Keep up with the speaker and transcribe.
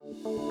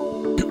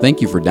Thank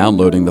you for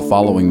downloading the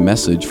following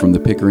message from the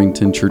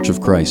Pickerington Church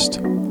of Christ.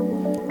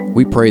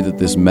 We pray that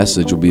this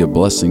message will be a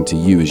blessing to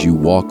you as you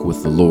walk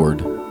with the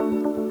Lord.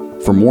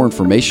 For more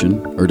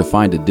information or to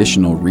find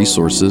additional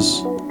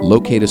resources,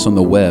 locate us on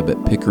the web at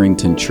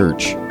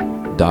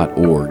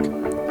pickeringtonchurch.org.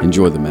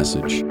 Enjoy the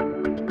message.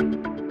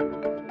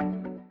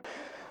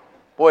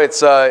 Boy,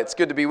 it's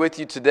good to be with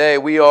you today.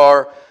 We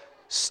are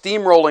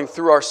steamrolling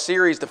through our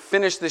series to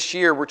finish this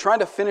year. We're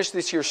trying to finish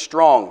this year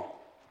strong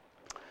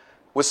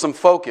with some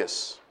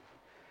focus.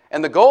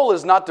 And the goal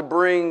is not to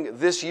bring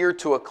this year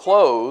to a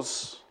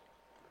close,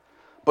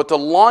 but to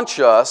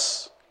launch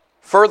us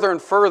further and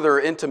further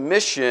into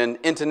mission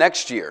into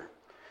next year.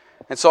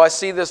 And so I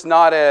see this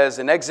not as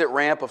an exit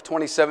ramp of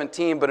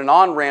 2017, but an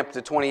on-ramp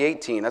to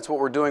 2018. That's what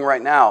we're doing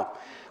right now.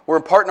 We're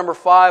in part number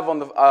 5 on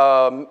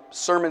the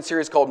sermon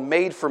series called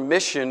Made for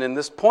Mission, and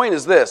this point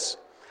is this,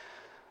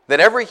 that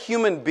every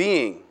human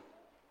being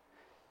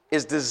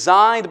is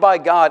designed by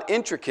God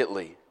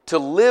intricately to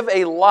live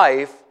a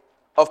life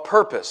of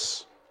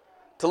purpose,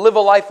 to live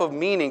a life of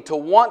meaning, to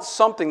want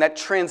something that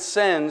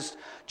transcends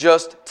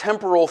just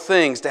temporal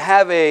things, to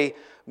have a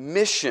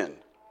mission.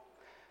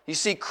 You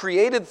see,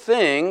 created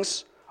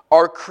things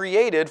are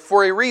created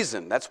for a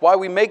reason. That's why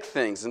we make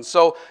things. And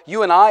so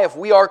you and I, if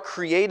we are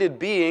created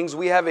beings,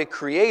 we have a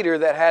creator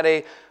that had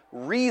a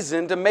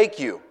reason to make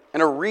you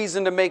and a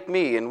reason to make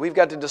me. And we've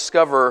got to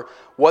discover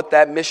what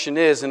that mission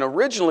is. And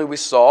originally we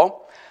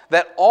saw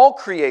that all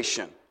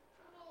creation,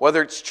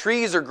 whether it's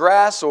trees or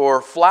grass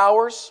or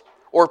flowers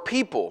or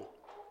people,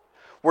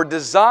 were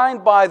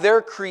designed by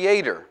their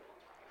creator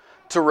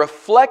to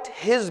reflect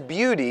His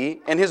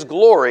beauty and His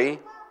glory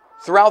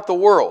throughout the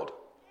world.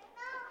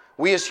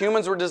 We as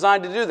humans were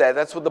designed to do that.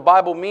 That's what the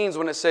Bible means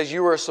when it says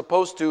you are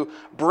supposed to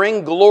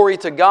bring glory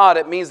to God.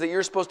 It means that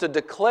you're supposed to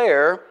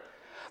declare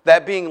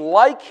that being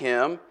like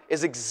Him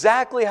is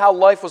exactly how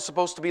life was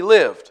supposed to be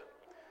lived.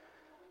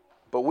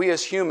 But we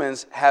as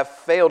humans have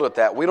failed at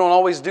that. We don't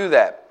always do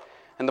that.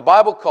 And the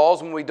Bible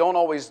calls, when we don't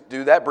always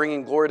do that,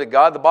 bringing glory to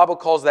God, the Bible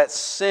calls that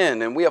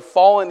sin. And we have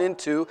fallen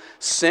into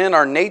sin.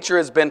 Our nature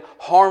has been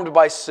harmed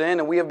by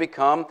sin, and we have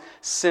become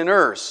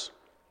sinners.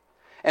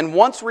 And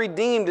once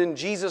redeemed in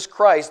Jesus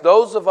Christ,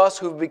 those of us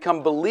who've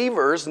become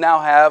believers now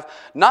have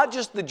not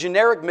just the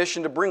generic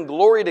mission to bring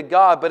glory to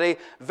God, but a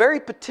very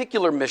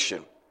particular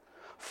mission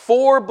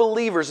for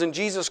believers in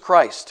Jesus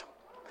Christ.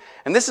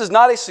 And this is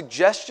not a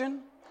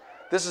suggestion.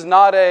 This is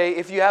not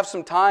if you have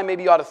some time,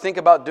 maybe you ought to think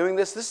about doing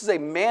this. This is a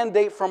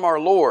mandate from our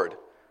Lord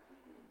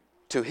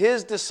to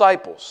His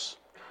disciples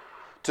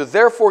to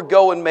therefore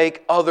go and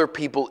make other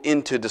people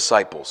into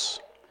disciples.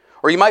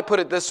 Or you might put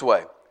it this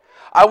way.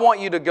 I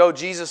want you to go,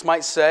 Jesus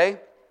might say,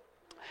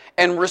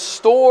 and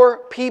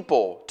restore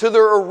people to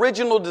their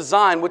original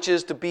design, which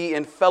is to be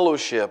in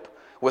fellowship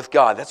with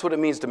God. That's what it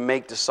means to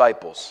make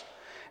disciples.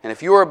 And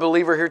if you are a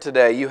believer here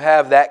today, you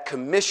have that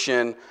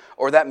commission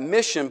or that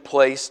mission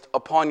placed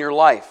upon your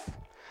life.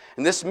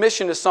 And this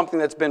mission is something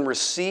that's been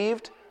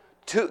received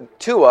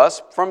to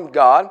us from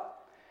God.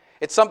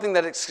 It's something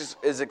that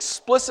is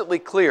explicitly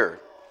clear.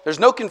 There's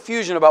no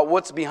confusion about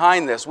what's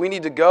behind this. We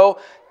need to go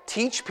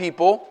teach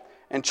people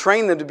and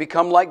train them to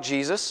become like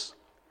Jesus.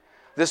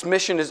 This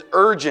mission is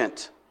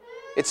urgent.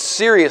 It's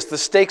serious. The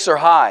stakes are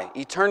high.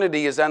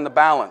 Eternity is on the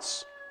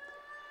balance.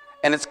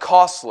 And it's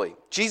costly.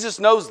 Jesus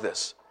knows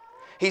this.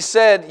 He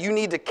said, you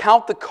need to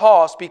count the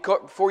cost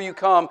before you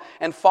come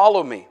and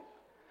follow me.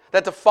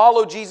 That to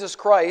follow Jesus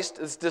Christ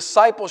is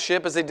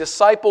discipleship, is a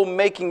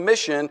disciple-making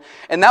mission,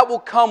 and that will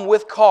come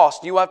with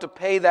cost. You have to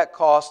pay that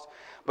cost,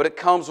 but it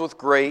comes with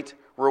great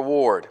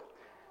reward.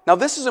 Now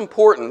this is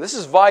important. This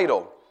is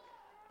vital.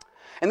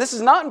 And this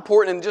is not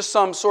important in just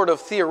some sort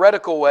of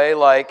theoretical way,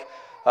 like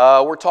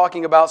we're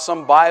talking about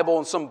some Bible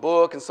and some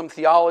book and some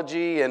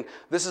theology, and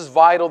this is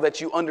vital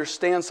that you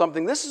understand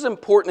something. This is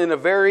important in a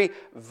very,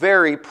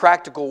 very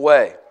practical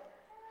way.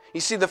 You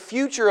see, the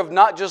future of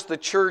not just the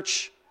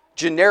church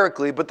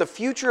generically, but the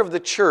future of the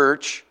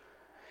church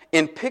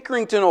in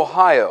Pickerington,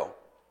 Ohio,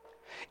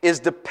 is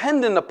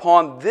dependent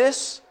upon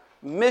this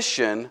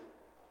mission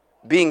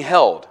being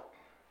held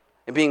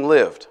and being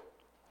lived.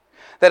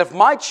 That if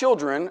my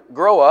children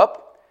grow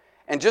up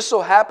and just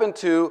so happen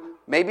to,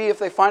 maybe if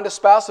they find a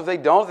spouse, if they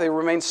don't, if they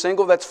remain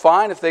single, that's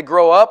fine. If they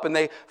grow up and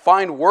they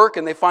find work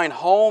and they find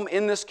home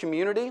in this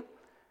community,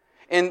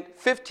 in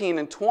 15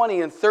 and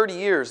 20 and 30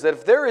 years, that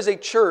if there is a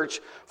church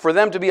for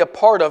them to be a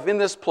part of in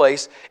this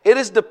place, it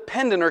is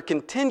dependent or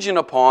contingent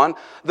upon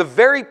the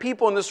very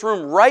people in this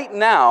room right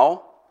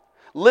now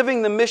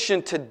living the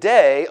mission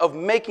today of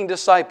making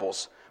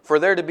disciples for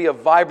there to be a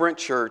vibrant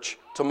church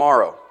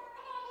tomorrow.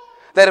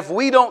 That if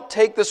we don't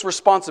take this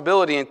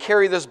responsibility and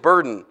carry this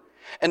burden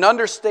and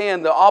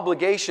understand the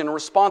obligation and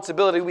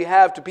responsibility we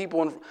have to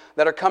people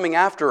that are coming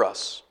after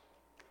us,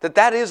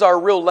 that is our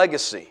real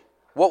legacy,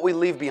 what we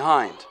leave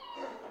behind.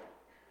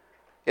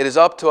 It is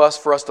up to us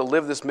for us to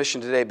live this mission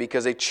today,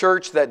 because a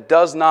church that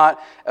does not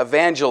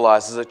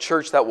evangelize is a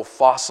church that will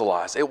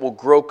fossilize. It will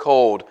grow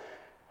cold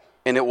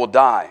and it will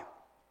die.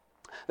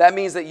 That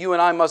means that you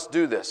and I must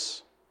do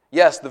this.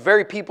 Yes, the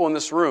very people in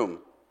this room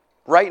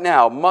right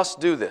now must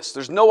do this.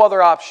 There's no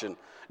other option,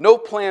 no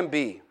plan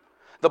B.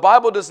 The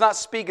Bible does not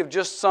speak of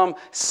just some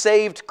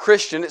saved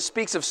Christian. It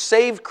speaks of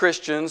saved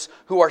Christians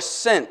who are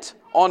sent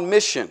on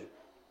mission.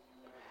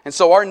 And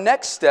so our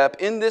next step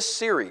in this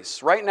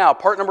series, right now,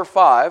 part number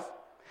 5,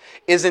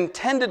 is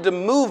intended to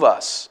move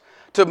us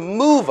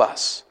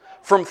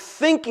from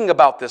thinking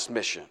about this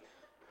mission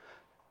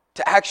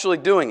to actually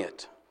doing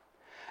it.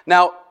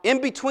 Now,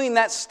 in between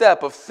that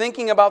step of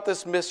thinking about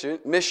this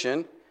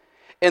mission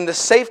in the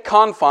safe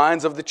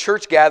confines of the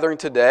church gathering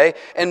today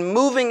and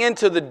moving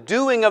into the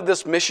doing of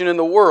this mission in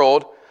the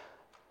world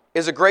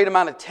is a great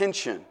amount of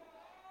tension,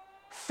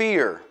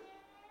 fear,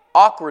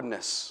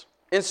 awkwardness,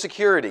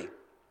 insecurity.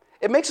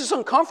 It makes us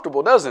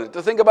uncomfortable, doesn't it,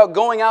 to think about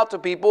going out to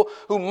people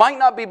who might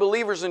not be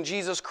believers in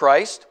Jesus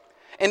Christ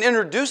and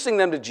introducing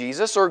them to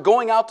Jesus, or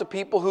going out to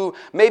people who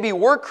maybe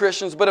were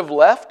Christians but have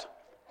left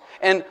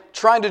and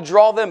trying to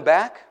draw them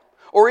back.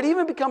 Or it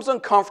even becomes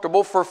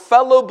uncomfortable for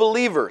fellow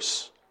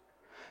believers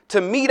to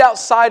meet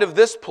outside of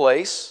this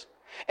place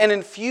and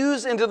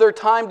infuse into their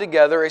time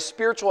together a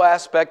spiritual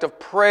aspect of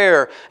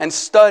prayer and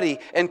study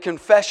and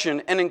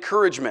confession and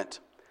encouragement.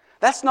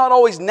 That's not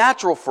always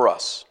natural for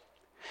us.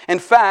 In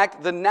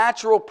fact, the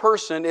natural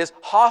person is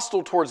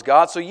hostile towards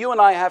God, so you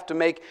and I have to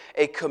make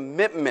a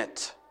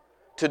commitment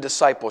to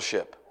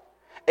discipleship,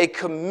 a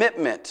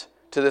commitment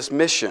to this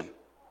mission.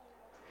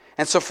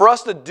 And so for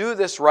us to do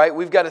this right,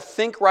 we've got to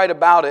think right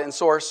about it. And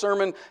so our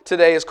sermon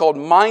today is called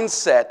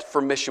Mindset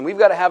for Mission. We've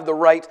got to have the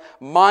right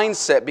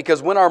mindset,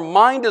 because when our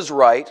mind is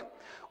right,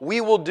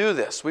 we will do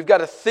this. We've got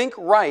to think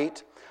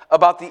right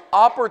about the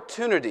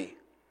opportunity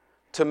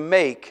to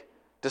make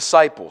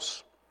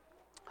disciples.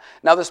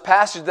 Now, this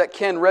passage that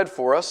Ken read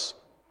for us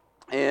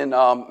in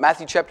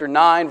Matthew chapter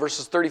 9,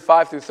 verses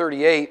 35 through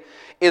 38,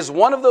 is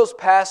one of those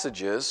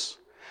passages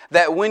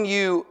that when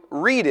you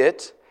read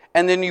it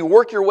and then you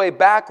work your way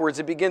backwards,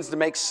 it begins to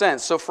make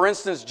sense. So, for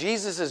instance,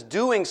 Jesus is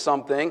doing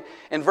something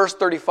in verse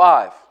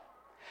 35,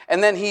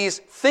 and then he's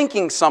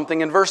thinking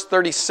something in verse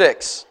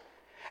 36,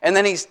 and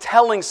then he's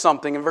telling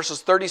something in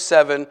verses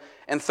 37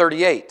 and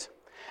 38.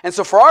 And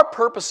so for our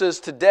purposes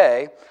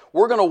today,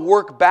 we're going to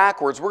work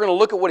backwards. We're going to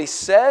look at what he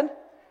said,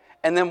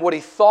 and then what he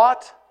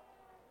thought,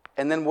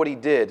 and then what he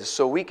did,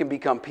 so we can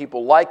become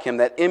people like him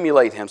that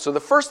emulate him. So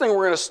the first thing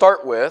we're going to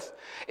start with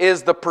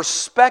is the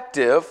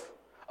perspective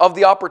of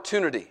the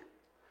opportunity.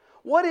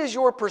 What is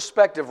your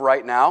perspective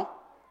right now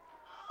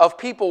of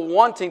people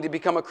wanting to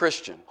become a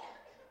Christian?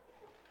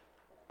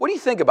 What do you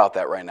think about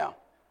that right now?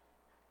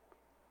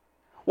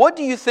 What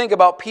do you think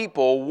about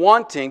people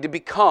wanting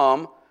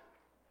to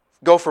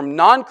go from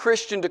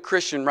non-Christian to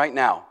Christian right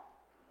now?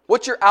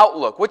 What's your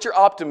outlook? What's your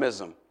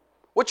optimism?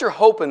 What's your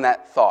hope in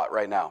that thought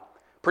right now?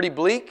 Pretty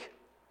bleak?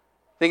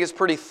 Think it's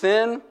pretty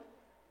thin?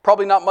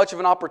 Probably not much of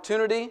an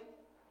opportunity?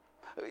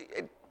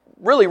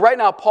 Really, right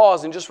now,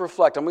 pause and just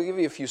reflect. I'm going to give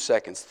you a few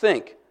seconds.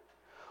 Think.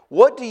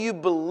 What do you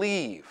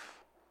believe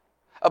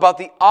about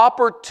the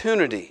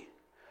opportunity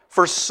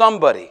for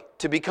somebody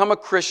to become a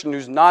Christian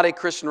who's not a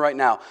Christian right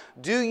now?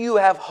 Do you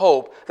have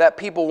hope that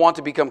people want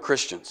to become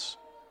Christians?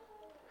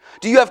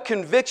 Do you have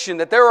conviction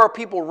that there are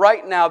people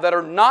right now that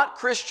are not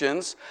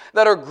Christians,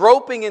 that are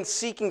groping and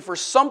seeking for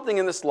something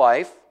in this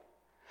life,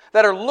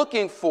 that are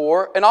looking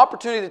for an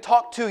opportunity to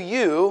talk to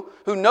you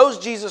who knows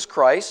Jesus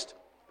Christ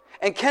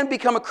and can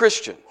become a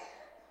Christian?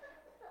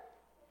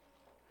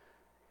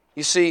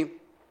 You see,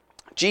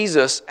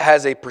 Jesus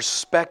has a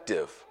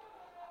perspective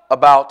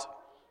about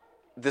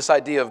this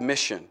idea of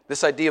mission,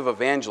 this idea of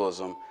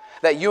evangelism,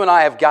 that you and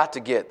I have got to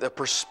get, the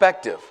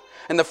perspective.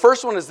 And the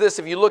first one is this.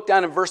 If you look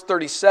down in verse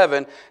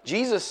 37,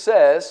 Jesus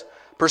says,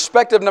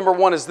 perspective number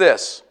 1 is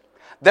this: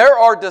 there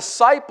are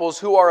disciples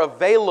who are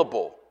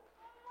available,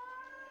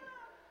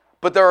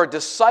 but there are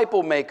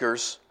disciple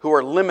makers who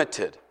are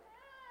limited.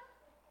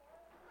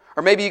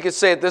 Or maybe you could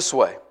say it this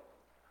way: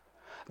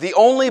 the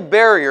only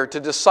barrier to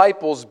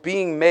disciples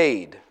being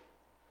made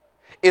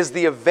is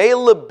the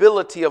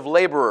availability of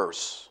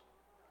laborers,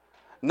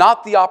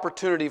 not the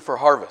opportunity for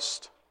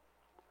harvest.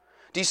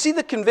 Do you see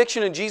the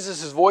conviction in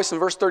Jesus' voice in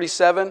verse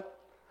 37?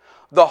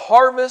 The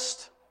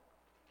harvest,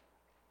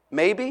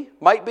 maybe,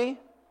 might be,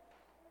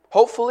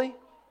 hopefully.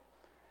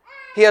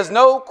 He has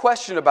no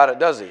question about it,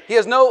 does he? He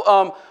has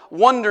no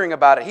wondering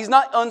about it. He's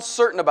not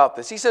uncertain about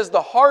this. He says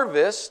the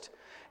harvest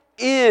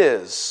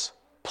is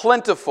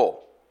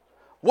plentiful.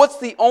 What's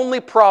the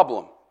only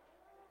problem?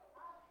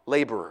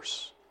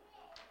 Laborers.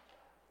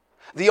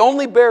 The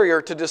only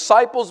barrier to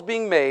disciples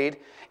being made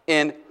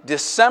in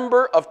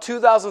December of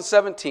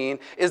 2017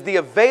 is the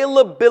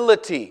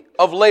availability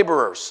of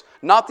laborers,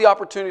 not the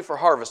opportunity for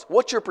harvest.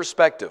 What's your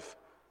perspective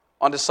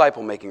on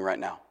disciple making right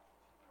now?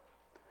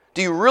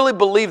 Do you really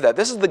believe that?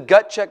 This is the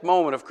gut check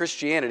moment of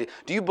Christianity.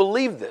 Do you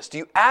believe this? Do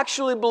you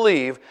actually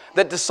believe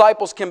that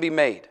disciples can be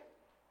made?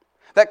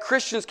 That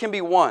Christians can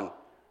be won?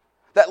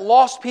 That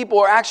lost people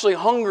are actually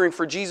hungering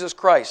for Jesus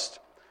Christ?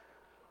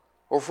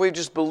 Or if we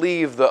just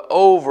believe the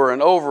over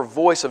and over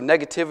voice of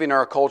negativity in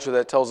our culture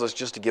that tells us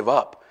just to give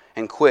up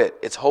and quit.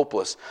 It's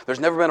hopeless. There's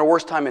never been a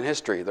worse time in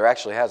history. There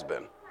actually has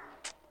been.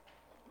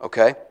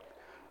 Okay?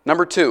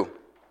 Number two,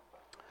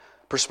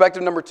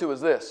 perspective number two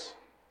is this,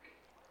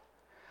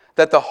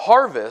 that the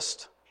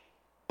harvest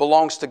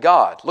belongs to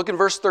God. Look in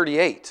verse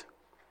 38.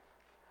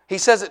 He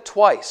says it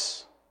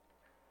twice.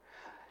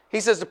 He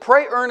says to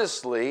pray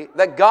earnestly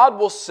that God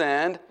will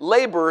send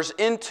laborers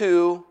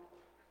into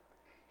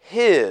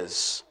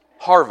His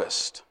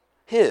harvest.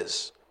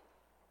 His.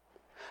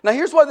 Now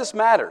here's why this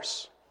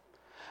matters.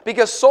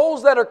 Because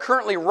souls that are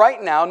currently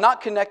right now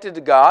not connected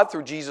to God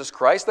through Jesus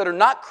Christ, that are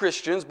not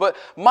Christians but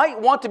might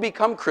want to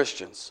become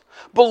Christians,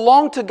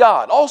 belong to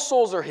God. All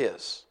souls are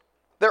His.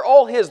 They're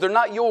all His. They're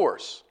not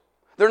yours.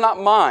 They're not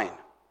mine.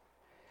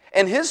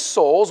 And His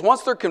souls,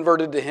 once they're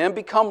converted to Him,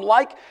 become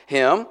like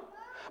Him.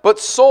 But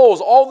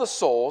souls, all the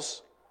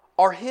souls,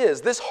 are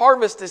His. This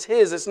harvest is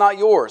His. It's not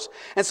yours.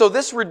 And so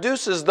this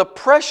reduces the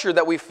pressure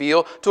that we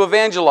feel to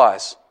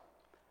evangelize.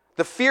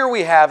 The fear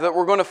we have that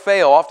we're going to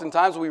fail.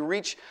 Oftentimes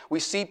we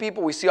see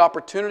people, we see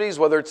opportunities,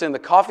 whether it's in the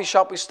coffee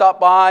shop we stop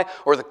by,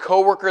 or the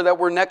coworker that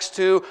we're next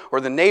to, or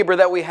the neighbor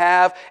that we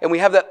have, and we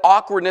have that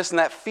awkwardness and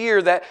that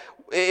fear that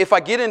if I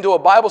get into a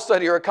Bible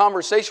study or a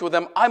conversation with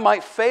them, I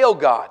might fail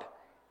God.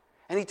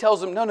 And He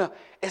tells them, no,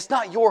 it's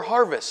not your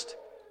harvest.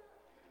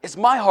 It's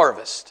my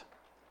harvest.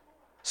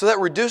 So that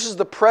reduces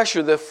the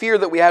pressure, the fear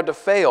that we have to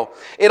fail.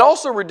 It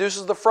also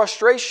reduces the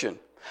frustration.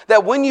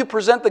 That when you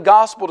present the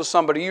gospel to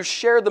somebody, you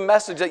share the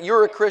message that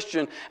you're a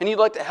Christian and you'd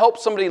like to help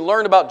somebody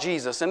learn about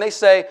Jesus. And they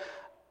say,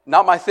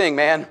 not my thing,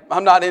 man.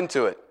 I'm not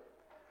into it.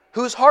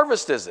 Whose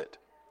harvest is it?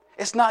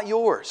 It's not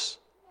yours.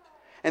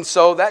 And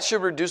so that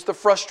should reduce the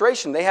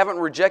frustration. They haven't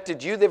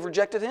rejected you, they've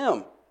rejected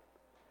Him.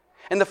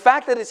 And the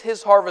fact that it's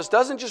His harvest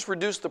doesn't just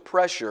reduce the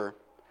pressure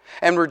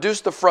and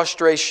reduce the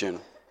frustration.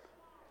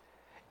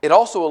 It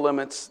also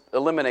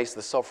eliminates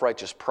the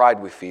self-righteous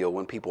pride we feel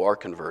when people are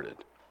converted.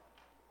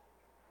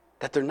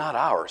 That they're not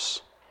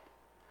ours.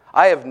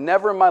 I have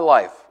never in my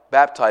life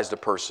baptized a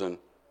person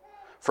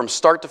from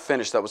start to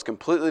finish that was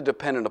completely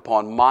dependent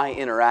upon my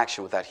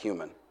interaction with that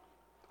human.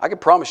 I can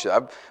promise you,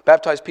 I've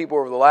baptized people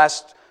over the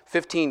last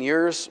 15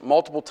 years,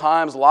 multiple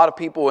times, a lot of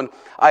people, and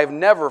I've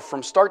never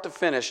from start to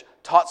finish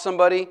taught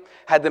somebody,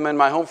 had them in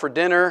my home for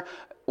dinner,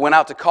 went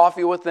out to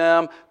coffee with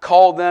them,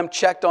 called them,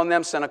 checked on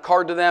them, sent a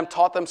card to them,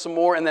 taught them some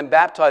more, and then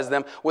baptized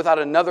them without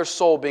another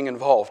soul being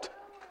involved.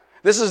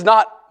 This is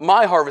not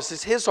my harvest,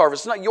 it's His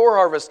harvest. It's not your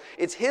harvest,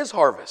 it's His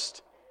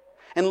harvest.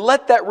 And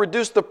let that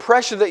reduce the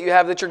pressure that you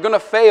have that you're going to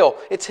fail.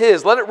 It's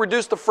His. Let it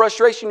reduce the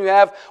frustration you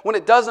have when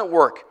it doesn't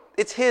work.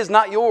 It's His,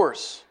 not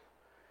yours.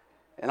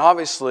 And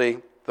obviously,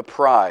 the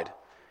pride.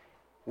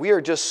 We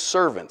are just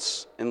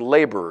servants and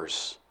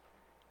laborers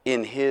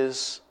in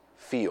His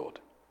field.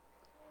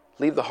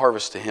 Leave the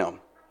harvest to Him.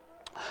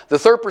 The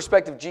third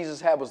perspective Jesus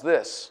had was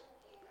this.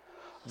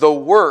 The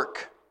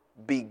work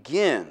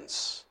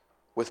begins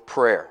with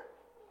prayer.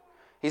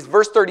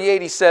 Verse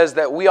 38, he says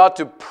that we ought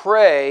to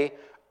pray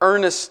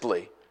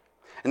earnestly.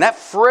 And that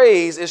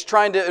phrase is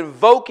trying to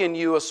invoke in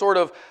you a sort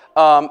of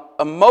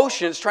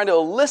emotion. It's trying to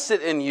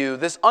elicit in you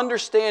this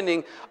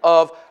understanding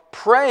of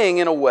praying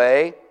in a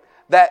way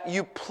that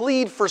you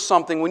plead for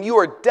something when you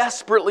are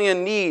desperately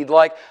in need.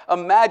 Like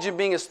imagine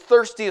being as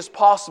thirsty as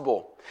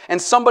possible.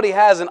 And somebody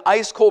has an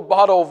ice cold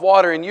bottle of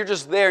water and you're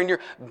just there and you're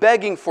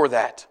begging for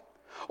that.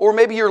 Or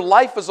maybe your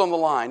life is on the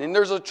line and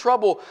there's a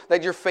trouble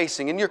that you're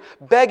facing and you're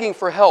begging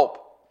for help.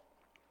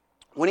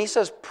 When he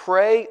says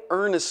pray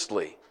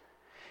earnestly,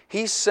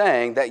 he's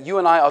saying that you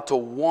and I ought to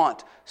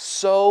want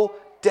so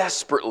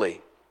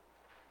desperately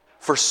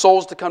for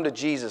souls to come to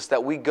Jesus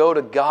that we go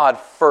to God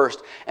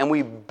first and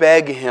we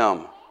beg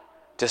Him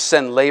to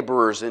send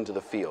laborers into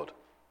the field.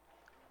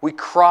 We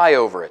cry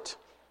over it.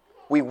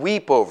 We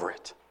weep over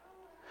it.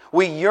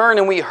 We yearn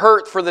and we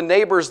hurt for the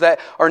neighbors that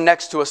are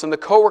next to us and the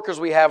coworkers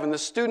we have and the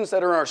students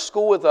that are in our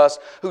school with us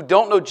who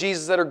don't know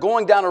Jesus, that are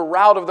going down a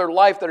route of their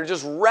life that are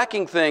just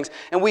wrecking things.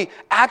 And we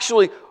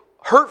actually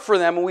hurt for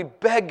them and we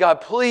beg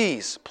God,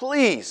 please,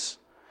 please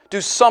do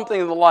something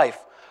in the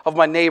life of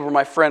my neighbor,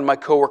 my friend, my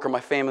coworker, my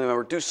family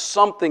member. Do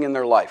something in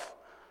their life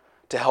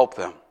to help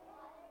them.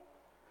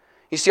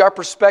 You see, our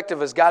perspective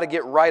has got to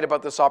get right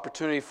about this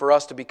opportunity for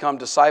us to become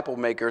disciple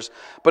makers.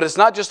 But it's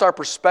not just our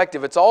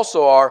perspective, it's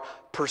also our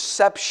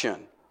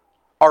perception,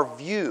 our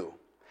view.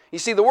 You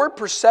see, the word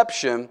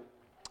perception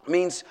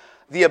means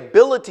the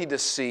ability to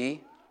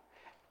see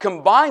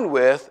combined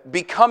with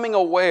becoming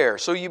aware.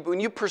 So when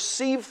you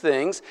perceive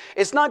things,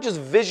 it's not just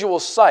visual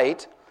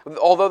sight,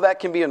 although that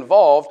can be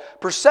involved.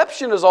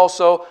 Perception is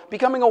also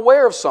becoming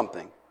aware of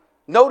something,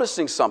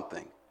 noticing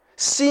something,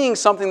 seeing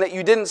something that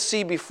you didn't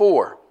see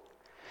before.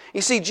 You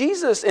see,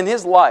 Jesus in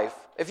His life,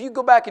 if you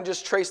go back and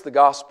just trace the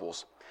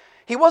Gospels,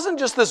 He wasn't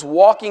just this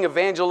walking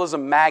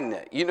evangelism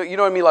magnet. You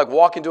know what I mean? Like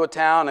walk into a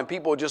town and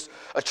people would just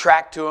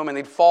attract to Him and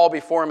they'd fall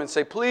before Him and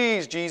say,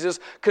 please, Jesus,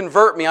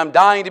 convert me. I'm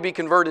dying to be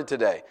converted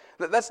today.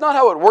 That's not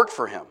how it worked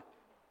for Him.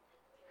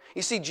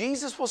 You see,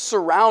 Jesus was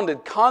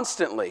surrounded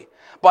constantly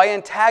by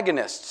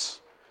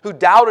antagonists who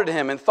doubted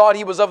Him and thought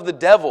He was of the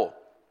devil.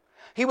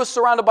 He was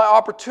surrounded by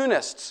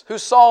opportunists who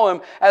saw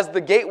him as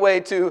the gateway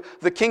to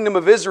the kingdom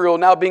of Israel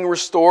now being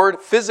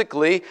restored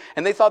physically,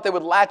 and they thought they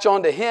would latch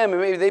on to him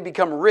and maybe they'd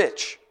become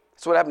rich.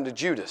 That's what happened to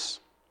Judas.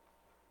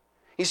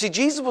 You see,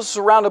 Jesus was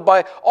surrounded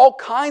by all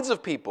kinds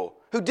of people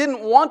who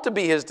didn't want to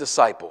be his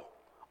disciple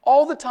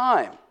all the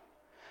time.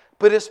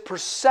 But his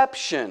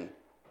perception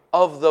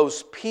of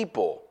those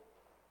people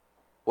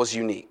was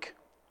unique.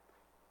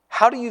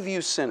 How do you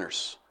view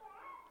sinners?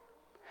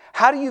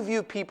 How do you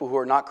view people who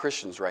are not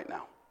Christians right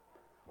now?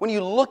 When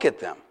you look at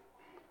them,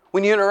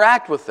 when you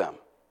interact with them,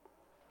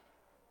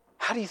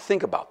 how do you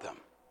think about them?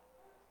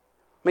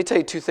 Let me tell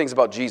you two things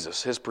about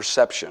Jesus, his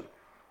perception.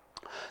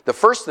 The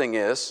first thing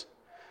is,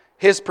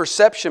 his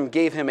perception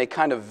gave him a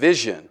kind of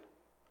vision,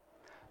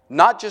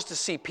 not just to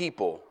see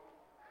people,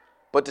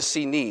 but to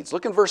see needs.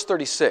 Look in verse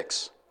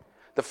 36.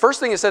 The first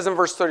thing it says in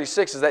verse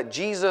 36 is that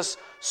Jesus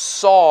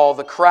saw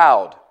the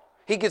crowd.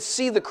 He could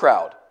see the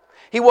crowd.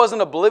 He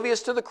wasn't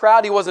oblivious to the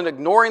crowd. He wasn't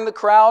ignoring the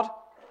crowd.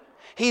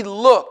 He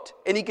looked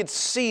and he could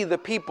see the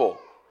people.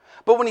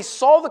 But when he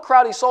saw the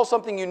crowd, he saw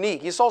something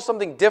unique. He saw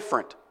something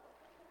different.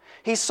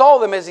 He saw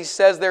them, as he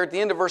says there at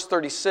the end of verse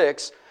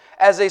 36,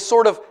 as a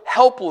sort of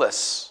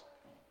helpless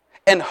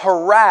and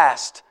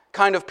harassed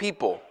kind of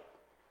people.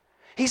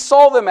 He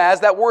saw them as,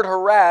 that word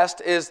harassed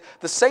is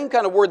the same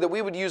kind of word that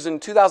we would use in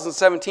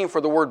 2017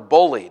 for the word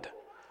bullied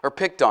or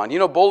picked on. You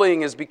know,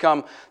 bullying has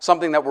become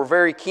something that we're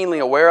very keenly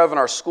aware of in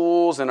our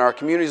schools and our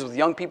communities with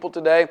young people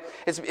today.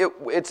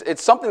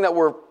 It's something that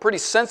we're pretty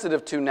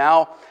sensitive to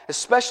now,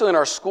 especially in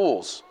our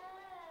schools.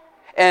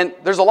 And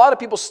there's a lot of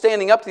people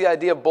standing up to the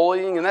idea of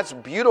bullying, and that's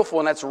beautiful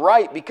and that's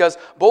right, because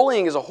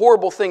bullying is a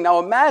horrible thing. Now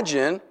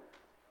imagine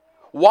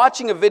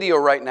watching a video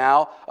right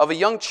now of a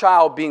young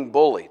child being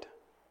bullied.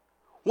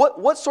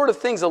 What sort of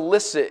things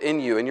elicit in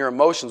you and your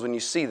emotions when you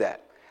see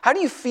that? How do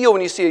you feel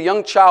when you see a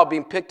young child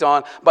being picked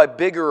on by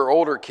bigger or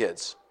older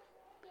kids?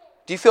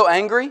 Do you feel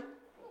angry? Do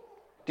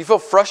you feel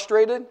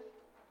frustrated?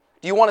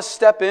 Do you want to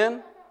step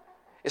in?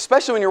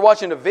 Especially when you're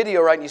watching a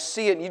video, right, and you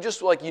see it and you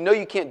just like, you know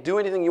you can't do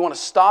anything, you want to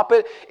stop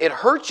it. It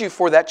hurts you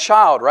for that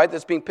child, right,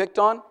 that's being picked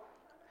on.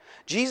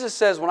 Jesus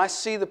says, when I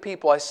see the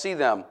people, I see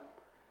them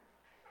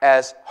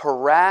as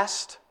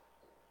harassed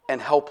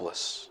and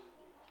helpless.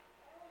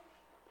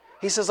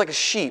 He says like a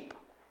sheep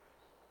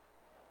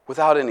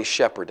without any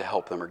shepherd to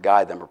help them or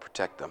guide them or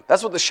protect them.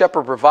 That's what the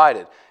shepherd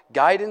provided,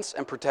 guidance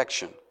and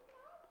protection,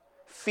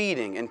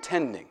 feeding and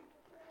tending.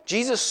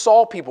 Jesus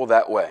saw people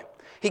that way.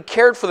 He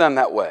cared for them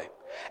that way.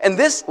 And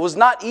this was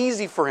not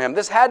easy for him.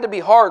 This had to be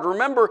hard.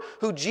 Remember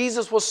who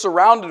Jesus was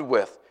surrounded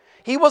with.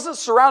 He wasn't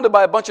surrounded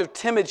by a bunch of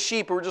timid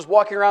sheep who were just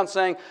walking around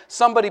saying,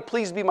 somebody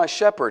please be my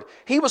shepherd.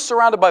 He was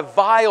surrounded by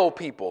vile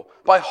people,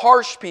 by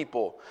harsh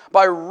people,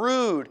 by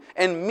rude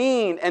and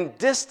mean and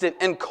distant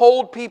and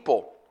cold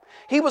people.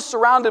 He was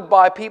surrounded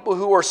by people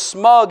who were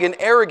smug and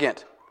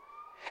arrogant.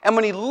 And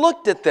when he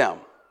looked at them,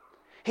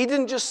 he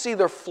didn't just see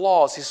their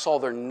flaws, he saw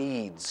their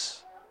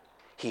needs.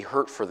 He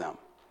hurt for them.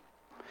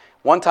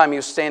 One time he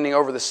was standing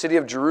over the city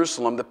of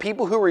Jerusalem, the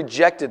people who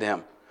rejected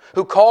him,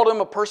 who called him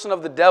a person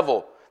of the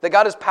devil, that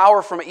got his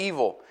power from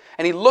evil.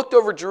 And he looked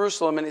over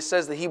Jerusalem and it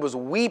says that he was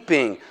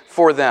weeping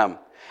for them.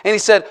 And he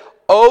said,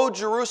 "O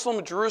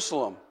Jerusalem,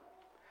 Jerusalem,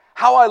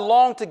 how I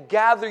long to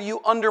gather you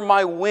under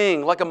my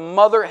wing like a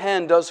mother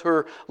hen does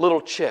her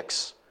little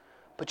chicks.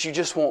 But you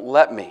just won't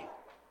let me."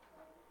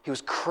 He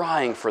was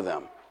crying for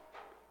them.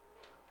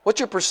 What's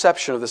your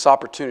perception of this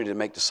opportunity to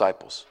make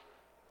disciples?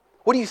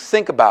 What do you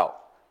think about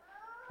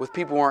with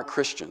people who aren't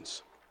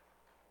Christians?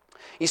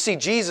 You see,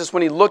 Jesus,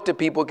 when he looked at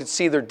people, could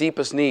see their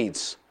deepest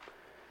needs.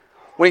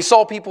 When he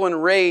saw people in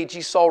rage,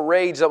 he saw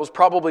rage that was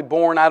probably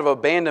born out of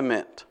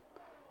abandonment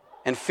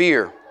and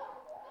fear.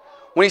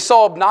 When he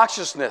saw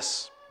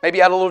obnoxiousness,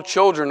 maybe out of little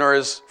children or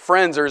his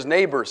friends or his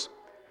neighbors,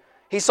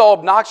 he saw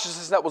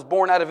obnoxiousness that was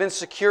born out of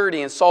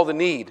insecurity and saw the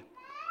need.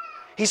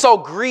 He saw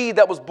greed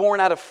that was born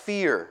out of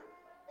fear.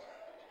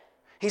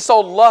 He saw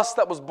lust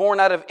that was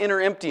born out of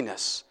inner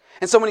emptiness.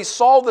 And so when he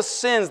saw the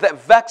sins that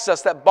vex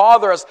us, that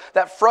bother us,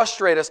 that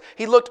frustrate us,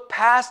 he looked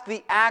past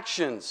the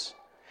actions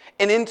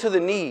and into the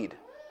need.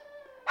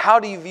 How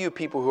do you view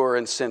people who are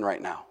in sin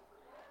right now?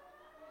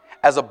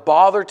 As a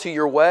bother to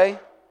your way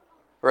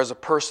or as a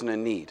person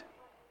in need?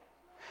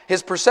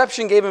 His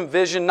perception gave him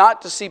vision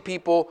not just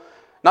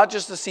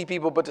to see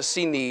people, but to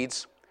see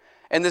needs.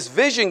 And this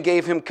vision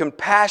gave him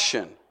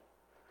compassion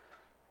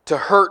to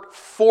hurt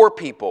for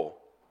people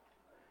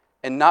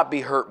and not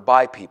be hurt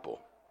by people.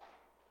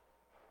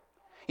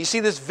 You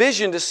see, this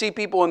vision to see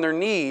people in their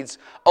needs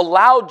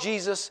allowed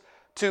Jesus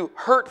to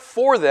hurt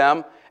for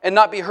them and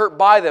not be hurt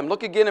by them.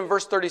 Look again in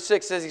verse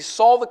 36. It says he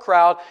saw the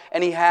crowd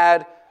and he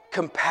had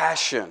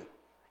compassion.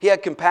 He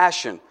had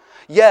compassion.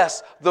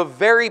 Yes, the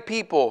very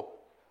people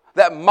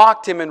that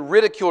mocked him and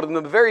ridiculed him,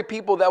 the very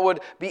people that would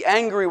be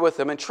angry with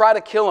him and try to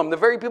kill him, the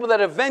very people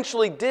that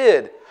eventually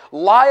did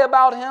lie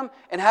about him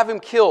and have him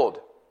killed.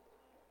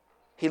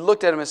 He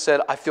looked at him and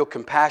said, "I feel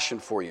compassion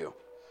for you."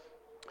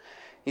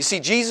 You see,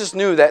 Jesus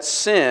knew that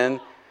sin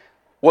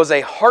was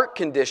a heart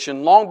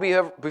condition long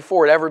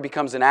before it ever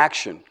becomes an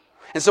action.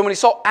 And so when he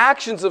saw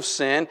actions of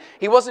sin,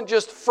 he wasn't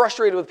just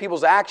frustrated with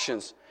people's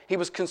actions. He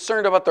was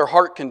concerned about their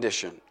heart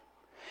condition.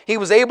 He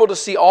was able to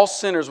see all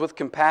sinners with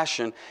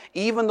compassion,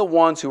 even the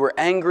ones who were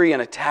angry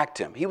and attacked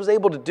him. He was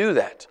able to do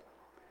that.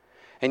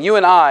 And you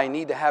and I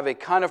need to have a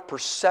kind of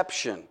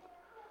perception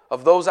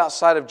of those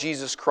outside of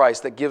Jesus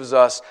Christ that gives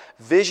us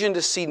vision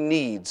to see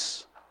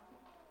needs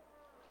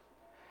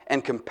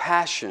and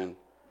compassion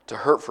to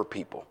hurt for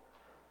people.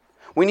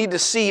 We need to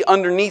see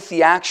underneath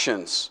the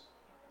actions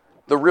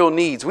the real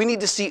needs. We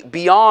need to see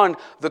beyond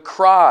the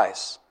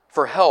cries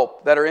for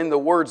help that are in the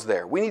words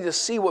there. We need to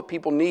see what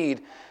people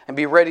need and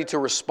be ready to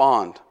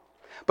respond.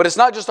 But it's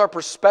not just our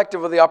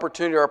perspective of the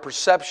opportunity or our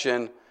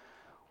perception.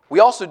 We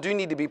also do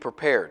need to be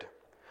prepared.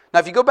 Now,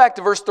 if you go back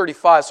to verse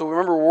 35, so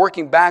remember we're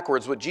working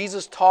backwards. What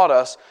Jesus taught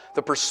us,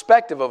 the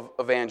perspective of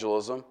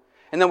evangelism,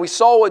 and then we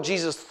saw what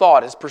Jesus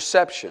thought, his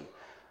perception.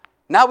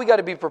 Now we got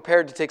to be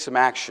prepared to take some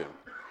action.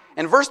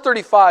 In verse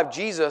 35,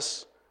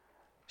 Jesus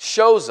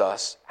shows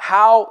us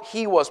how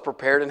he was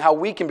prepared and how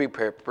we can be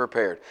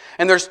prepared.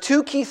 And there's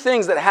two key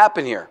things that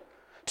happen here.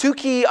 Two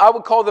key, I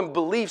would call them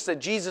beliefs that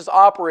Jesus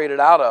operated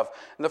out of.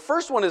 And the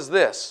first one is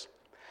this,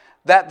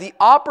 that the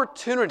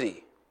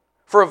opportunity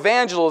for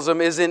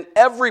evangelism is in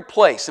every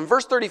place. In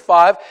verse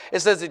 35, it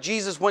says that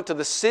Jesus went to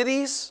the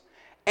cities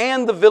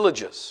and the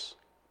villages,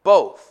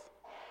 both.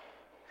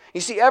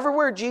 You see,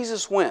 everywhere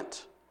Jesus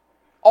went,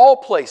 all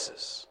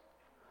places,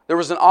 there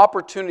was an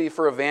opportunity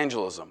for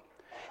evangelism.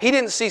 He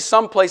didn't see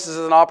some places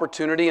as an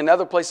opportunity and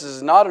other places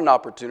as not an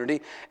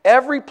opportunity.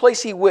 Every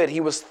place he went,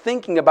 he was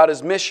thinking about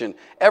his mission,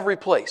 every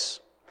place.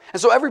 And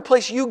so every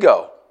place you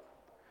go,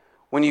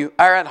 when you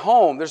are at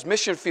home, there's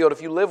mission field if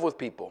you live with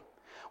people.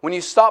 When you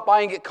stop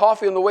by and get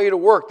coffee on the way to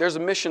work, there's a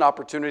mission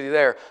opportunity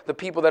there, the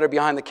people that are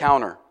behind the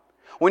counter.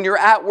 When you're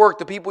at work,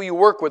 the people you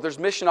work with, there's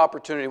mission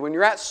opportunity. When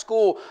you're at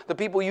school, the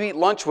people you eat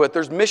lunch with,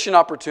 there's mission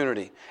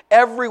opportunity.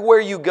 Everywhere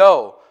you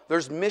go,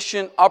 there's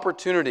mission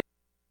opportunity.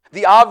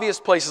 The obvious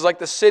places like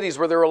the cities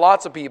where there are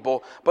lots of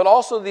people, but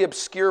also the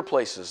obscure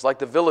places like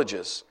the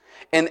villages,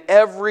 and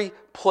every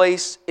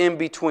place in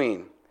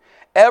between.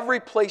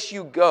 Every place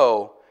you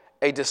go,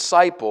 a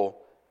disciple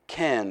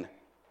can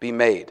be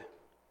made.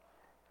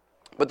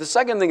 But the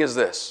second thing is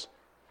this,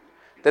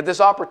 that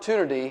this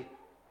opportunity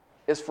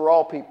is for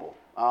all people.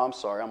 Oh, I'm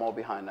sorry, I'm all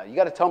behind now. You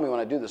got to tell me when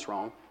I do this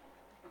wrong.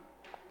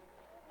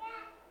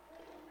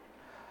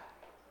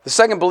 The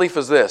second belief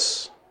is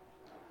this,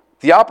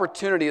 the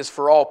opportunity is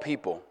for all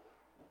people.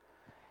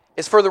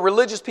 It's for the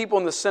religious people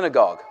in the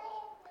synagogue.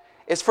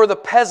 It's for the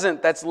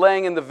peasant that's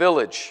laying in the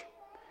village.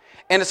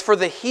 And it's for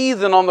the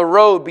heathen on the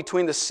road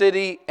between the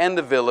city and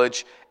the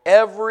village.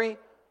 Every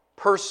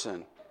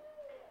person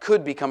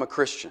could become a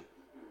Christian.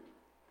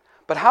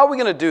 But how are we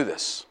going to do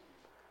this?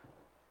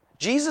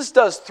 Jesus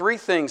does three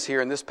things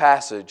here in this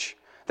passage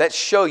that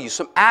show you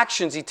some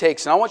actions he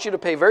takes. And I want you to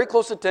pay very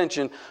close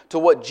attention to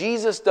what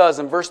Jesus does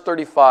in verse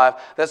 35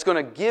 that's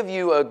going to give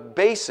you a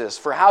basis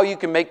for how you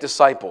can make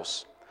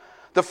disciples.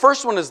 The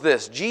first one is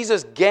this,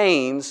 Jesus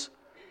gains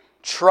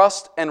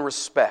trust and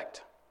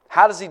respect.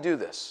 How does he do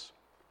this?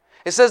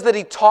 It says that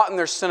he taught in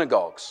their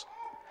synagogues.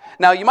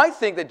 Now, you might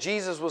think that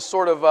Jesus was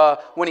sort of,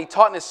 when he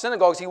taught in his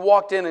synagogues, he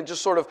walked in and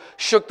just sort of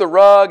shook the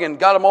rug and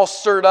got them all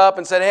stirred up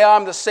and said, hey,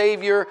 I'm the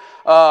Savior.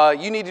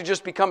 You need to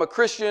just become a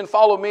Christian.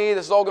 Follow me.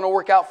 This is all going to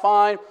work out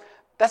fine.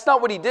 That's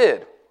not what he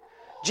did.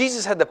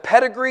 Jesus had the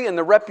pedigree and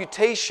the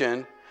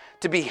reputation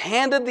to be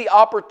handed the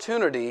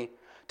opportunity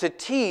to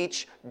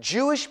teach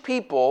Jewish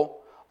people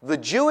the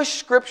Jewish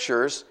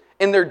scriptures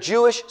in their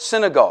Jewish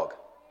synagogue.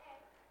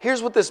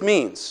 Here's what this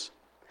means.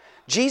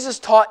 Jesus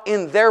taught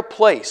in their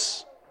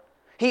place.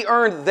 He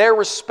earned their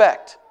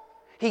respect.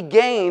 He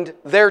gained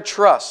their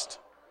trust.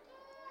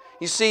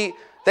 You see,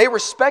 they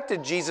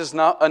respected Jesus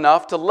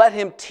enough to let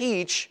him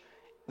teach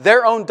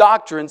their own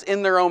doctrines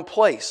in their own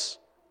place.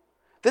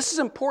 This is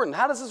important.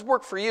 How does this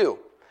work for you?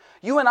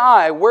 You and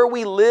I, where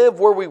we live,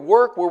 where we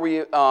work, where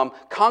we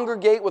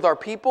congregate with our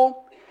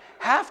people,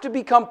 have to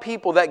become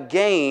people that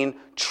gain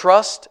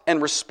trust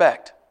and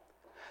respect.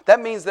 That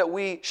means that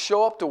we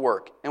show up to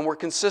work and we're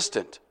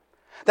consistent.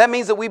 That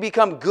means that we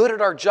become good at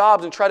our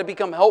jobs and try to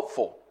become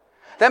helpful.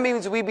 That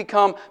means we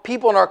become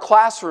people in our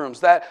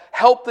classrooms that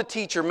help the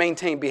teacher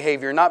maintain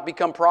behavior, not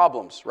become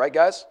problems. Right,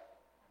 guys?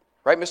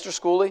 Right, Mr.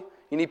 Schooley?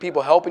 You need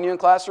people helping you in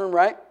classroom,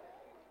 right?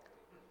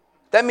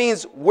 That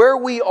means where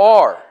we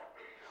are,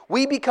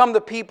 we become the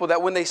people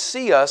that when they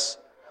see us,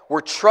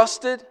 we're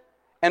trusted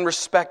and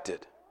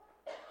respected.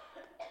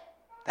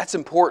 That's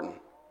important.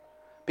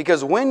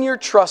 Because when you're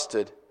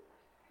trusted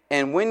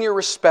and when you're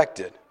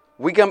respected,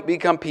 we can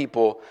become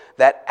people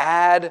that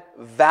add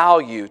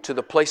value to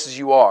the places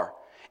you are.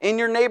 In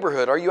your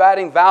neighborhood, are you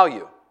adding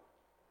value?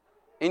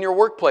 In your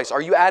workplace,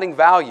 are you adding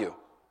value?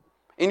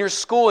 In your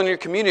school, in your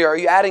community, are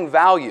you adding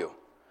value?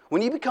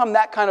 When you become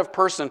that kind of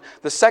person,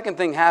 the second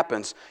thing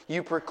happens.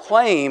 You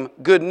proclaim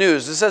good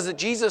news. It says that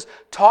Jesus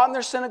taught in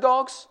their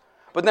synagogues,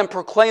 but then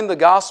proclaimed the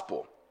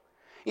gospel.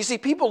 You see,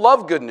 people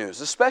love good news,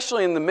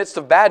 especially in the midst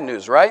of bad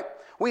news, right?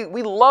 We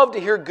love to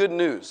hear good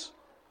news.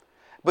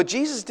 But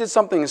Jesus did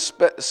something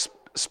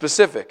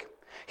specific.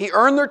 He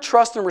earned their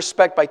trust and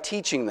respect by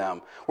teaching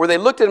them, where they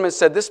looked at him and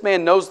said, this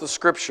man knows the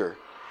Scripture.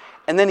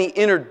 And then he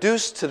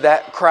introduced to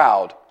that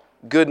crowd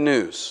good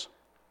news.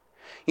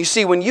 You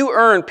see, when you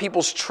earn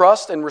people's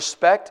trust and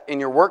respect in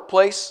your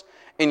workplace,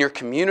 in your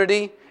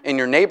community, in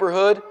your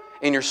neighborhood,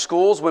 in your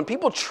schools, when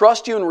people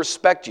trust you and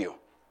respect you,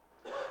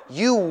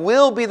 you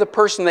will be the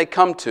person they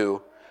come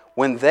to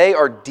when they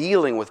are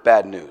dealing with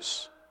bad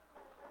news.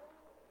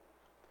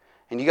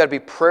 And you got to be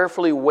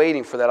prayerfully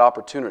waiting for that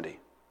opportunity.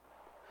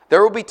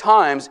 There will be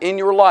times in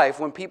your life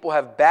when people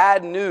have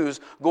bad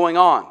news going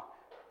on.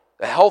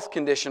 A health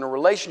condition, a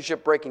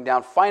relationship breaking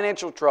down,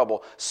 financial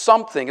trouble,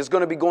 something is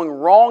going to be going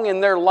wrong in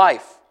their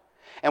life.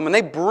 And when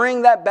they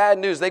bring that bad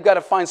news, they've got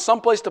to find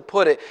some place to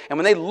put it. And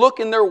when they look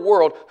in their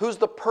world, who's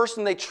the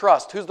person they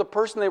trust? Who's the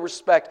person they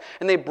respect?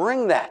 And they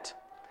bring that.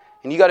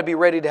 And you got to be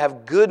ready to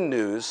have good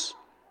news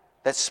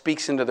that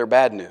speaks into their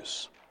bad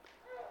news.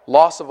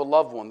 Loss of a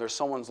loved one, there's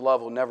someone's love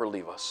will never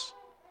leave us.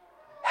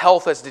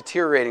 Health that's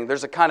deteriorating,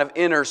 there's a kind of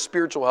inner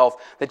spiritual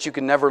health that you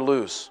can never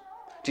lose.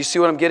 Do you see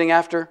what I'm getting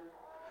after?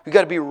 You've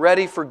got to be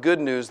ready for good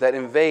news that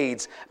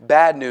invades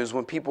bad news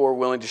when people are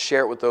willing to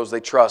share it with those they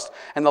trust.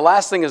 And the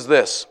last thing is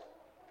this.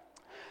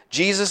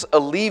 Jesus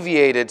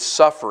alleviated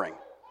suffering.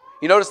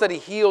 You notice that He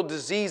healed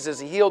diseases.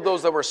 He healed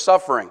those that were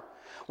suffering.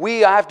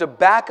 We have to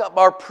back up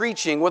our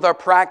preaching with our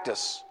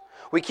practice.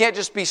 We can't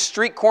just be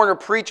street corner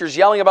preachers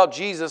yelling about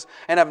Jesus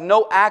and have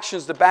no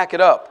actions to back it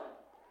up.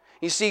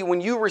 You see, when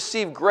you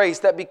receive grace,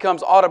 that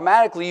becomes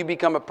automatically you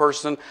become a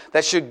person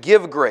that should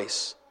give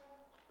grace.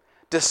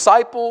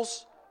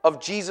 Disciples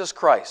of Jesus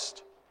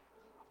Christ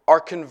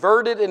are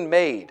converted and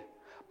made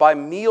by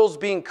meals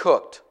being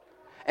cooked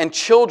and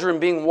children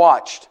being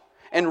watched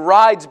and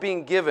rides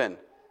being given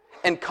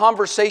and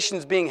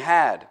conversations being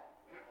had.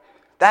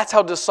 That's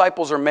how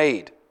disciples are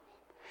made.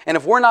 And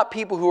if we're not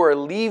people who are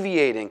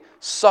alleviating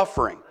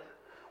suffering,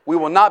 we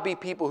will not be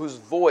people whose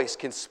voice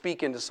can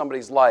speak into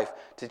somebody's life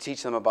to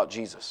teach them about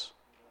Jesus.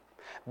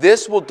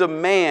 This will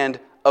demand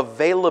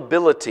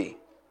availability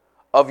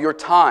of your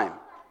time,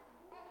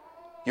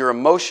 your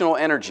emotional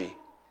energy,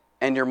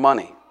 and your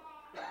money.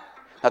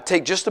 Now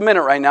take just a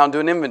minute right now and do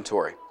an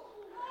inventory.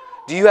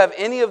 Do you have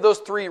any of those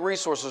three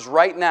resources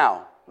right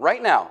now?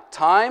 Right now,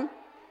 time,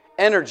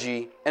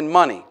 energy, and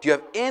money. Do you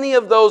have any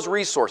of those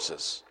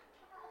resources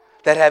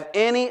that have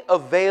any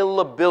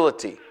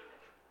availability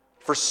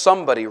for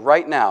somebody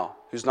right now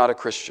who's not a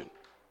Christian?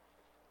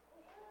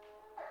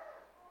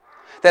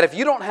 That if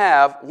you don't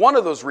have one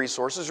of those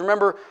resources,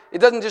 remember, it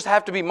doesn't just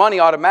have to be money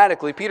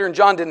automatically. Peter and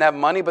John didn't have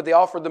money, but they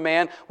offered the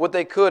man what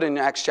they could in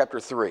Acts chapter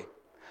 3.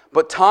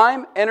 But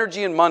time,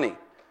 energy, and money.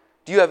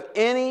 Do you have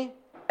any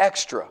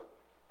extra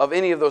of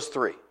any of those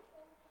three?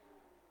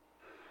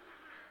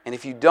 And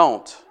if you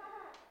don't,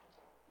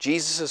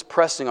 Jesus is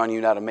pressing on you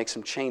now to make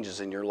some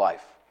changes in your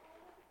life.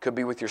 Could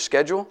be with your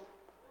schedule.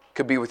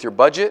 Could be with your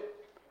budget.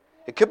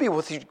 It could be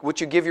with what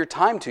you give your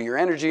time to, your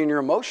energy and your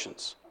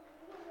emotions.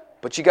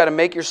 But you got to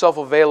make yourself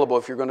available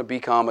if you're going to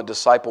become a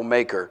disciple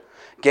maker.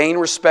 Gain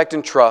respect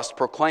and trust,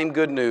 proclaim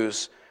good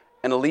news,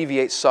 and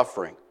alleviate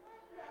suffering.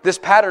 This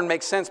pattern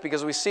makes sense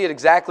because we see it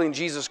exactly in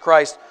Jesus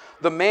Christ,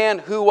 the man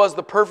who was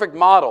the perfect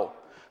model,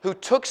 who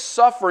took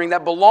suffering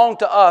that belonged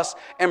to us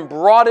and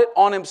brought it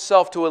on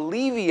Himself to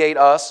alleviate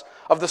us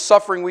of the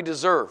suffering we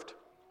deserved.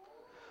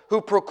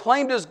 Who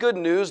proclaimed His good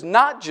news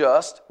not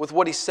just with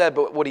what He said,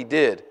 but what He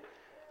did.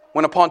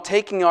 When upon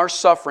taking our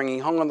suffering, He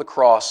hung on the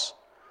cross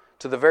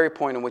to the very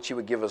point in which He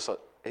would give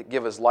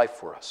His life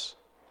for us.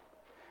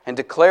 And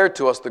declared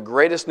to us the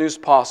greatest news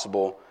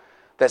possible,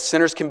 that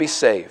sinners can be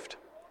saved,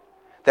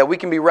 that we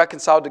can be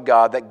reconciled to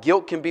God, that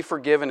guilt can be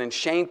forgiven and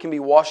shame can be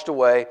washed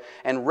away,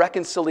 and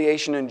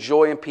reconciliation and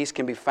joy and peace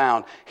can be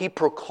found. He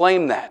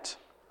proclaimed that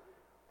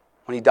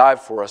when He died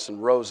for us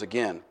and rose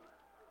again.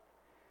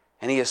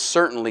 And He has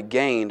certainly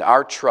gained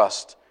our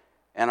trust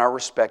and our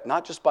respect,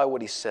 not just by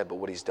what He said, but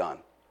what He's done.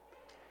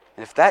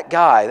 And if that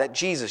guy, that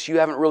Jesus, you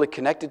haven't really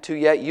connected to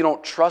yet, you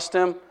don't trust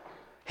Him,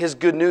 His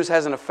good news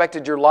hasn't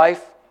affected your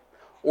life,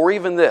 or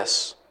even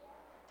this,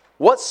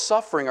 what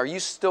suffering are you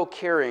still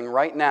carrying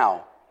right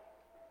now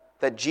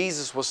that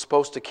Jesus was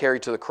supposed to carry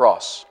to the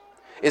cross?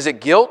 Is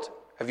it guilt?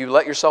 Have you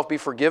let yourself be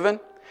forgiven?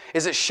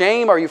 Is it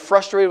shame? Are you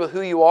frustrated with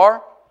who you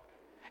are?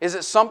 Is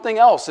it something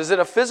else? Is it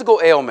a physical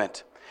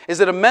ailment?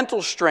 Is it a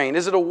mental strain?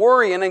 Is it a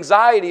worry and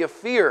anxiety, a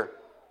fear?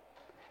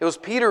 It was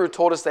Peter who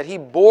told us that He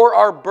bore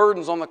our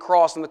burdens on the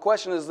cross. And the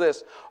question is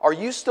this, are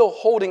you still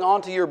holding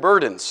on to your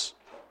burdens?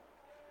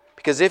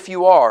 Because if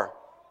you are,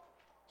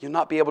 you'll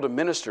not be able to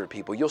minister to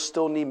people. You'll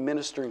still need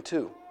ministering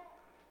to.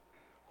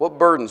 What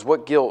burdens,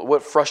 what guilt,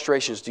 what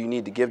frustrations do you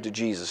need to give to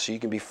Jesus so you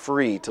can be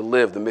free to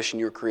live the mission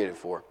you were created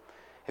for?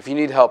 If you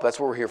need help, that's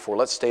what we're here for.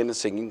 Let's stand and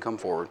sing. You can come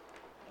forward.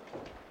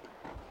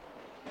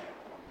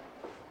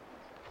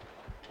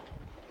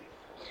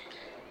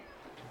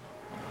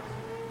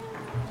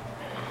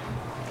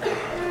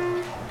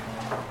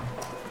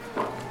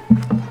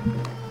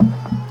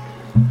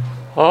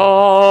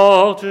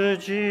 All to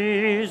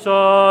Jesus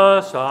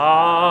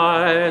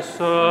I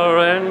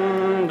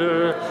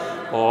surrender,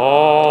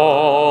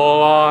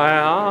 all I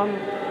am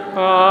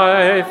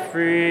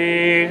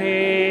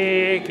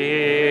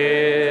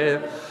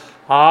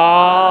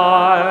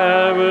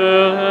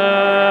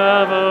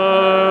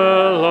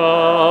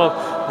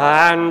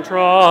and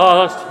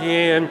trust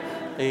Him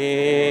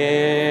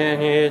in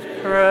His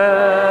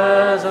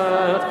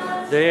presence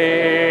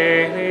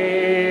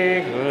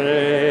daily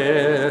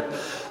live.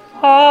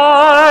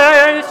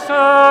 I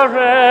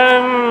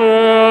surrender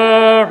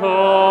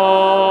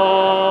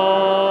all.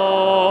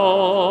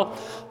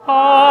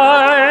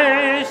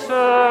 I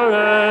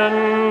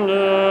surrender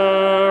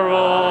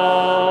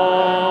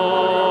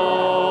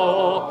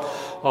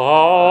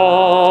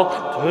all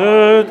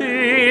to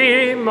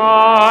Thee,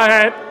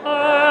 my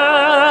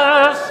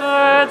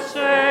blessed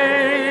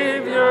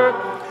Savior.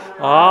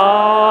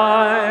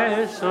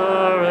 I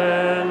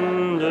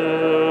surrender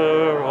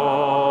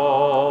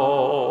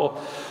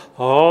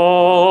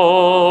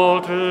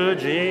all to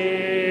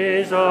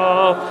Jesus.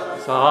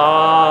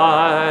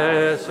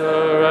 I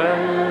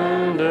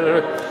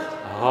surrender.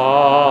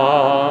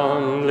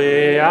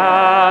 Humbly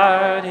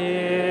at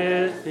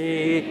His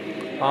feet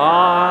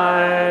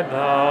I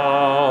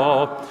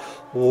bow.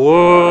 Worldly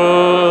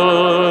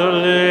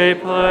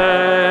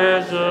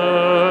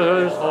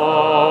pleasures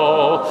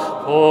all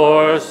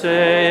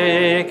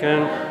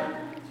forsaken,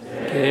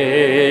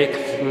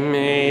 take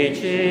me,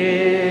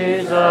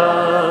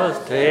 Jesus,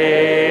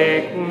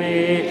 take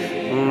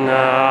me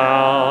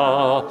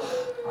now.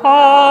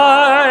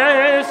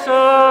 I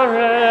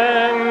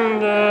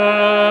surrender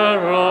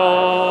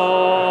all.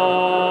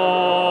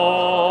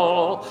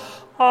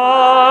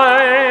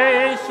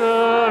 I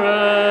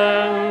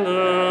surrender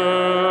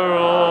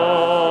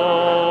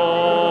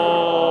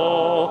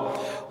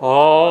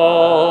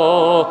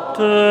all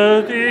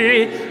to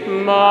Thee,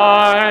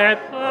 my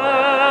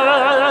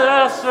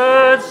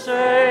blessed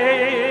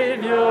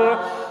Savior.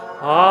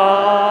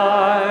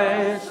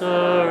 I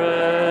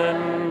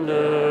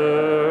surrender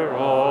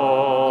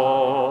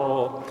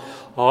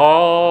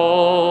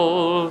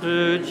all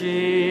to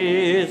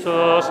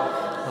Jesus.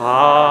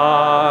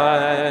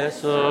 I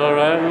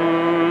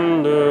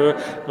surrender,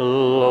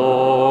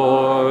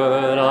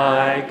 Lord,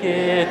 I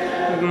give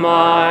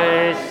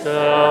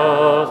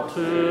myself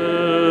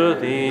to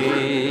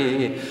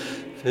Thee.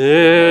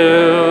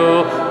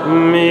 Fill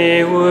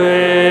me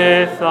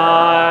with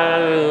Thy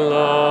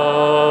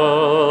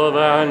love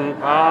and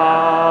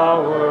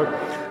power.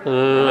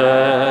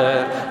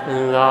 Let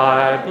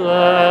Thy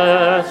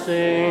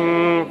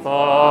blessing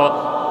fall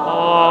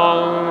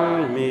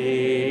on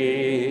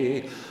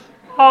me.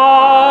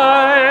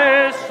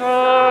 I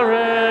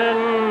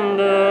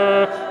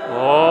surrender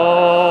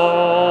all.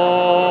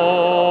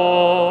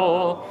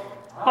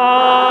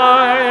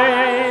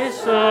 I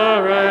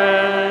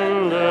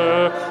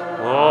surrender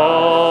all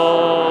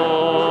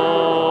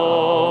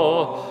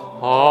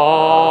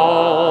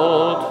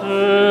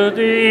to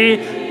Thee,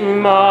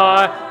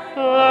 my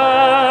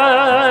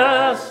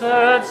blessed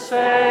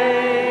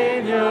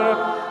Savior.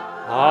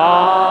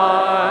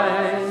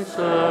 I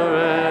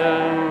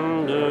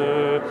surrender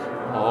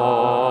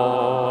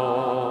all.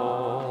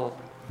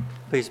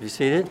 Please be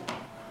seated.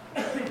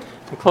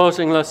 In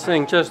closing, let's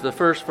sing just the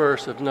first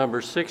verse of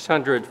number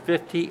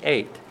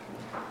 658.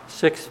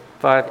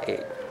 658.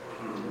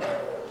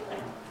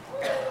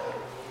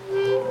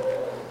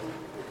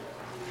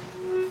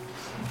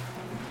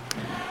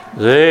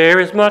 There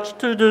is much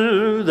to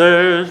do,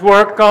 there's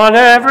work on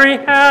every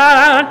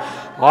hand.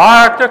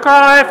 Hark, the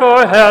cry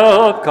for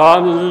help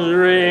comes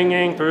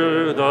ringing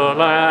through the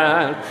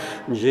land.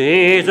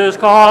 Jesus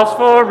calls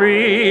for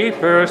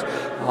reapers,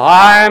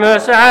 I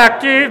must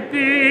active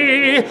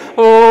be.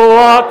 Oh,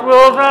 what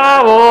wilt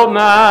Thou, O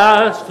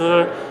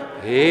Master?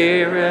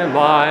 Here am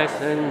I,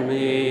 send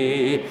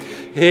me.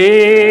 Here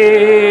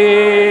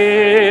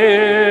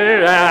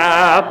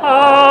am I,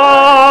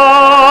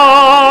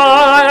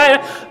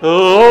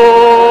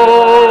 Lord,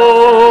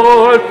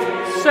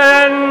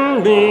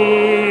 send me.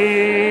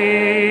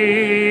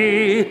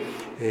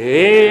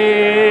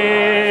 Here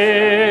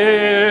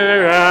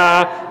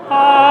am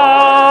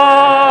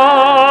I,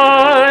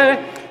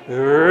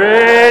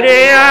 ready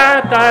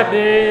at Thy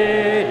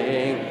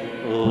bidding,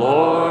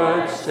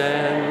 Lord,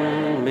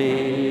 send me.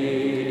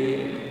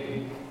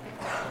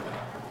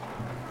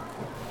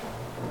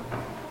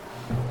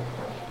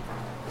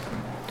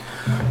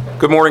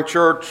 Good morning,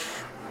 church.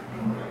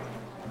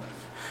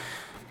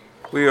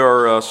 We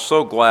are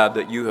so glad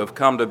that you have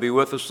come to be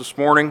with us this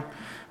morning.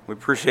 We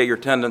appreciate your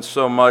attendance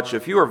so much.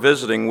 If you are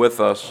visiting with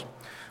us,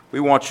 we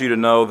want you to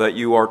know that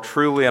you are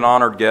truly an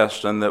honored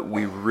guest and that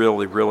we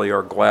really, really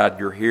are glad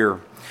you're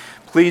here.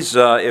 Please,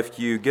 if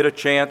you get a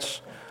chance,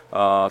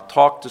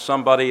 talk to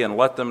somebody and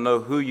let them know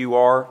who you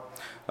are.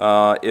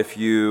 If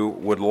you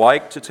would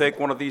like to take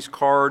one of these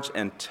cards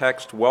and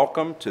text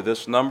welcome to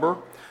this number,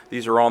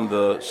 these are on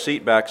the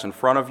seat backs in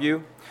front of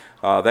you.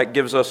 That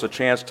gives us a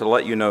chance to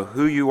let you know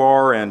who you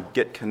are and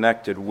get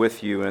connected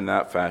with you in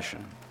that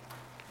fashion.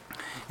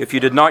 If you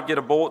did not get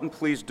a bulletin,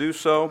 please do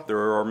so.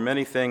 There are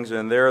many things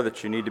in there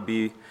that you need to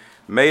be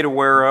made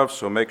aware of,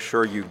 so make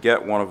sure you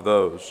get one of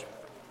those.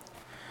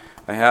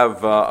 I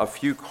have a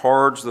few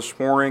cards this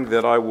morning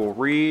that I will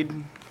read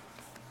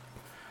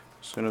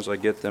as soon as I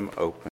get them open.